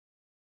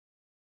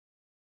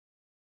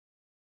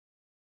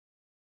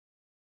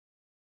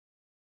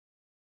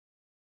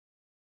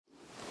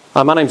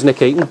Hi, my name's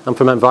Nick Eaton. I'm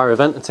from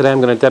EnviroVent, and today I'm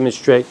going to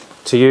demonstrate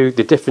to you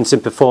the difference in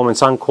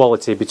performance and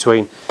quality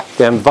between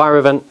the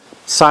EnviroVent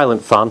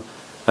Silent fan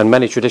and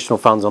many traditional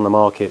fans on the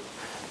market.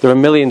 There are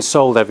millions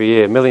sold every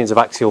year, millions of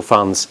axial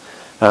fans,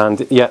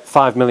 and yet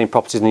 5 million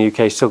properties in the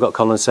UK still got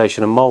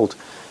condensation and mould.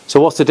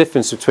 So what's the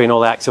difference between all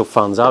the axial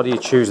fans? How do you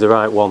choose the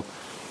right one?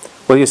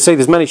 Well, you'll see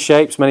there's many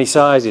shapes, many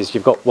sizes.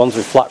 You've got ones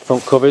with flat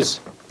front covers,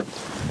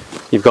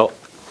 you've got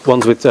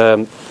ones with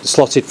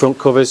slotted front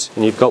covers,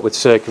 and you've got with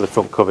circular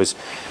front covers.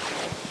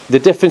 The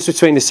difference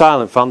between the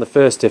silent fan, the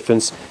first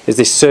difference, is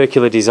this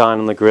circular design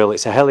on the grill.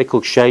 It's a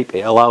helical shape.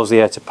 It allows the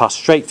air to pass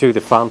straight through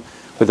the fan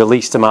with the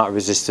least amount of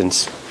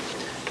resistance.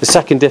 The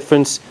second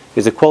difference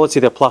is the quality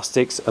of the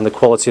plastics and the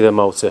quality of the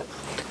motor.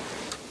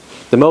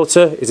 The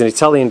motor is an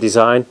Italian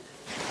design.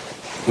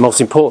 The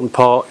most important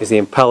part is the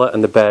impeller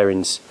and the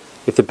bearings.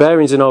 If the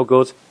bearings are no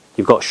good,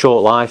 you've got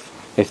short life.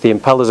 If the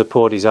impellers are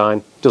poor design,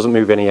 it doesn't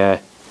move any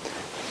air.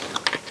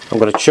 I'm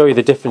going to show you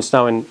the difference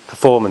now in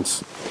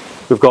performance.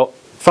 We've got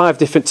 5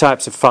 different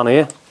types of fan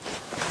here: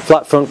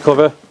 flat front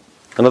cover,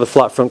 another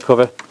flat front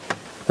cover,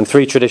 and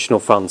 3 traditional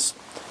fans.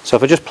 So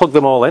if I just plug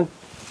them all in,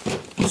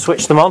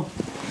 switch them on,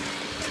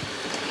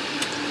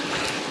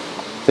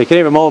 so you can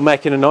hear them all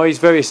making a noise,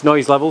 various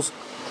noise levels.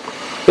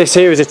 This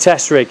here is a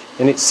test rig,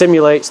 and it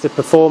simulates the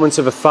performance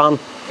of a fan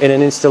in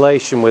an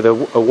installation with a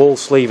wall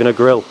sleeve and a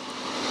grill.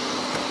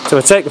 So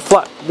I take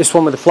this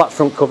one with the flat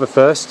front cover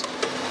first.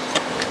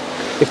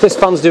 If this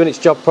fan's doing its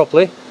job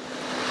properly,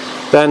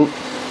 then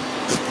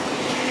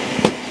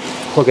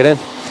plug it in.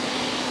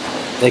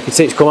 There you can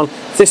see it's come on.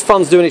 If this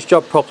fan's doing its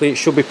job properly, it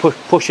should be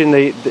pushing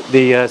the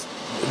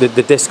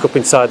disc up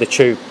inside the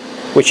tube,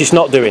 which it's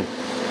not doing.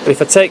 But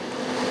if I take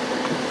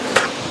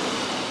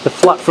the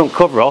flat front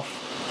cover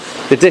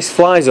off, the disc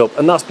flies up,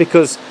 and that's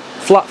because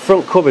flat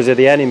front covers are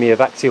the enemy of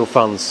axial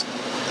fans.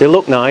 They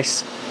look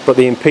nice, but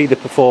they impede the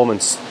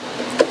performance.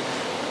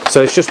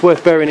 So it's just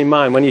worth bearing in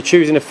mind when you're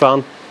choosing a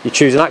fan. You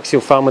choose an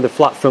axial fan with a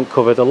flat front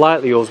cover. The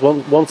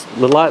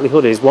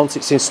likelihood is once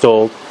it's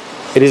installed,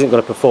 it isn't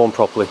going to perform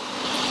properly.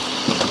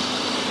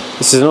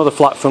 This is another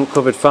flat front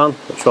covered fan,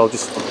 which I'll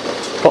just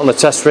put on the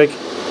test rig.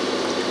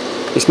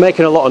 It's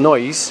making a lot of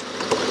noise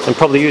and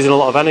probably using a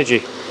lot of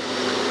energy.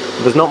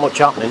 There's not much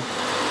happening.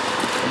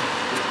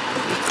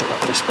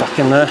 Put this back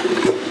in there.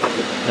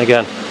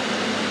 Again.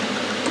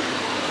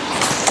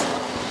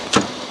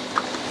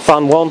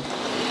 Fan 1,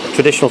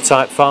 traditional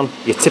type fan,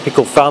 your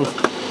typical fan.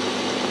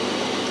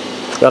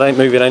 That ain't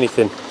moving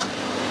anything.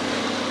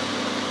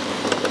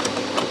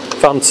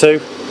 Fan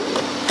 2,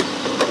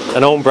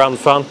 an own brand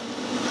fan.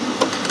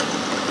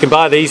 You can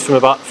buy these for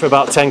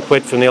about 10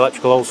 quid from the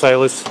electrical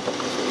wholesalers.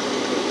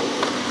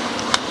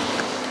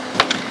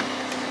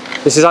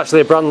 This is actually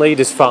a brand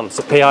leader's fan. It's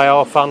a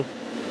PIR fan.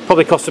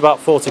 Probably costs about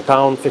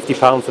 £40,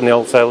 £50 from the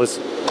wholesalers.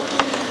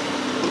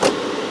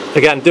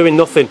 Again, doing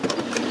nothing.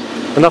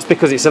 And that's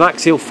because it's an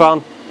axial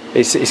fan.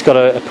 It's got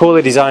a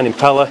poorly designed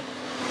impeller,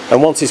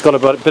 and once it's got a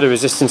bit of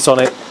resistance on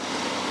it,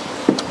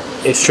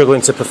 it's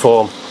struggling to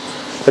perform.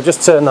 So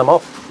just turn them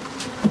off.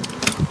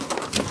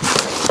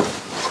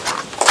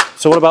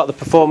 So what about the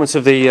performance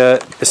of the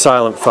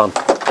silent fan?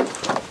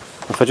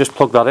 If I just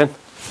plug that in.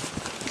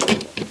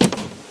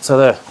 So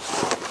there,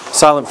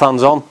 silent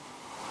fan's on,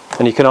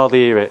 and you can hardly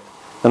hear it.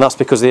 And that's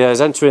because the air is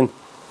entering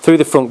through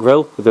the front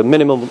grille with a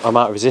minimal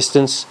amount of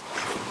resistance,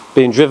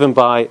 being driven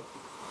by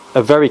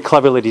a very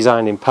cleverly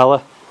designed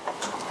impeller,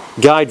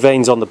 guide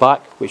vanes on the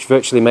back, which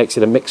virtually makes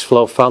it a mixed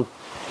flow fan,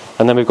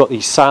 and then we've got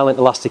these silent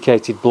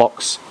elasticated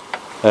blocks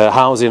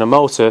housing a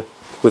motor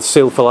with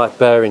sealed for life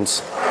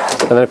bearings.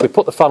 And then if we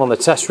put the fan on the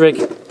test rig,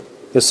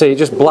 you'll see it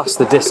just blasts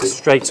the disc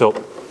straight up,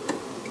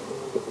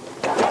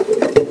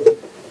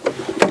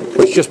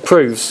 which just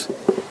proves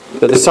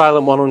that the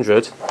Silent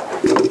 100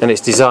 and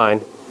its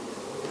design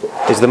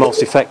is the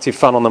most effective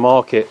fan on the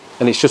market,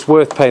 and it's just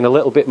worth paying a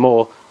little bit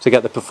more to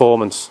get the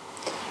performance.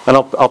 And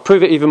I'll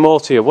prove it even more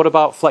to you. What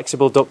about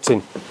flexible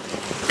ducting,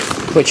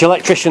 which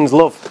electricians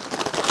love?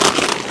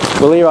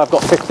 Well, here I've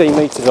got 15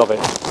 metres of it.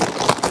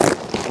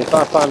 And if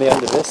I find the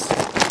end of this,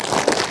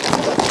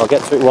 I'll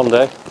get to it one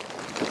day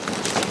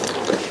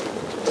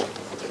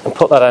and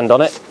put that end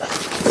on it.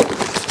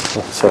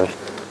 Oh, sorry.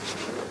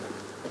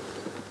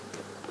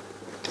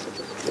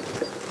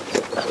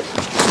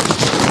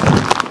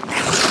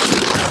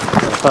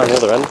 I'll find the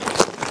other end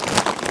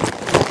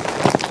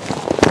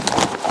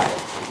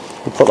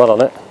and put that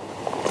on it.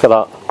 Look at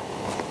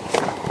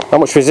that. How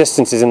much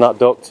resistance is in that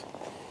duct?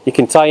 You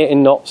can tie it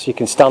in knots, you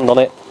can stand on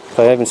it.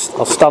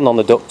 I'll stand on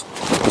the duct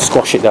and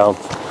squash it down,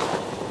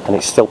 and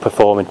it's still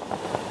performing.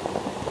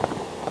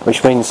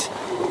 Which means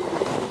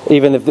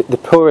even the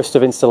poorest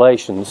of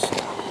installations,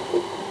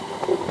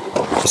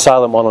 the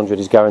Silent 100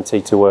 is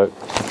guaranteed to work.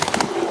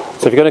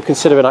 So if you're going to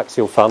consider an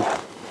axial fan,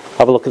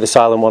 have a look at the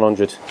Silent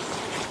 100.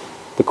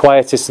 The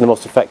quietest and the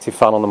most effective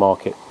fan on the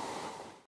market.